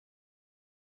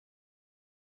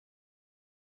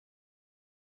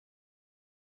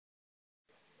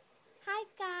Hi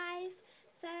guys,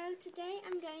 so today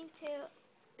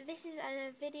this is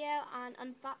a video on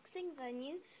unboxing the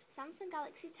new Samsung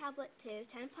Galaxy Tablet 2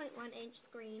 10.1 inch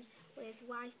screen with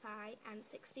Wi-Fi and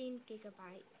 16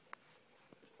 gigabytes.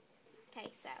 Okay,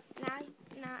 so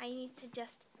now I need to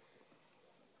just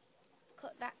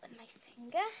cut that with my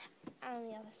finger on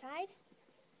the other side.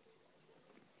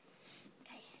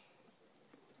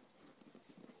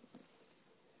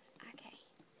 Okay,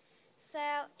 so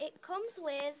it comes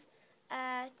with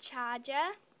a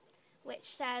charger which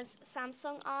says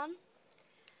Samsung on,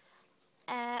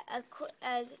 a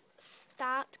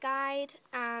start guide,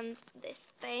 and this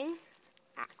thing,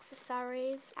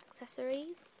 accessories.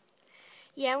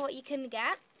 Yeah, what you can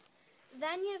get.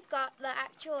 Then you've got the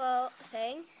actual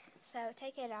thing. So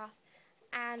take it off,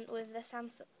 and with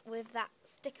that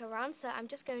sticker on. So I'm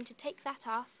just going to take that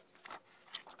off,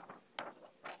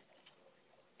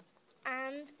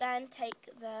 and then take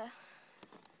the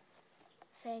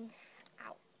thing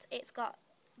out. It's got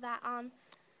that on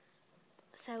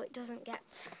so it doesn't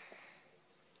get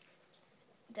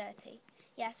dirty.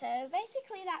 Yeah, so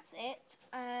basically that's it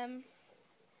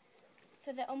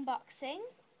for the unboxing.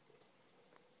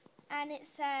 And it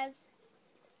says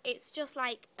it's just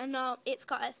like it's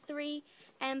got a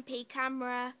 3MP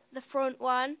camera, the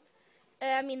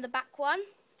back one,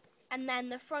 and then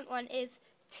the front one is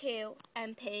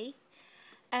 2MP.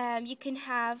 You can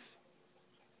have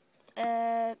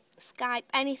Skype,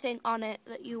 anything on it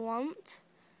that you want.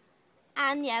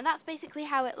 And yeah, that's basically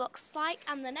how it looks like,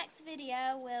 and the next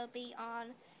video will be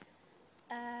on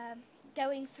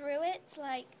going through it,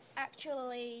 like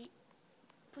actually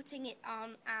putting it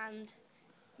on and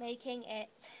making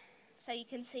it so you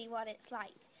can see what it's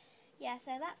like. Yeah,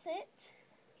 so that's it.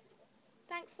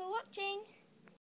 Thanks for watching.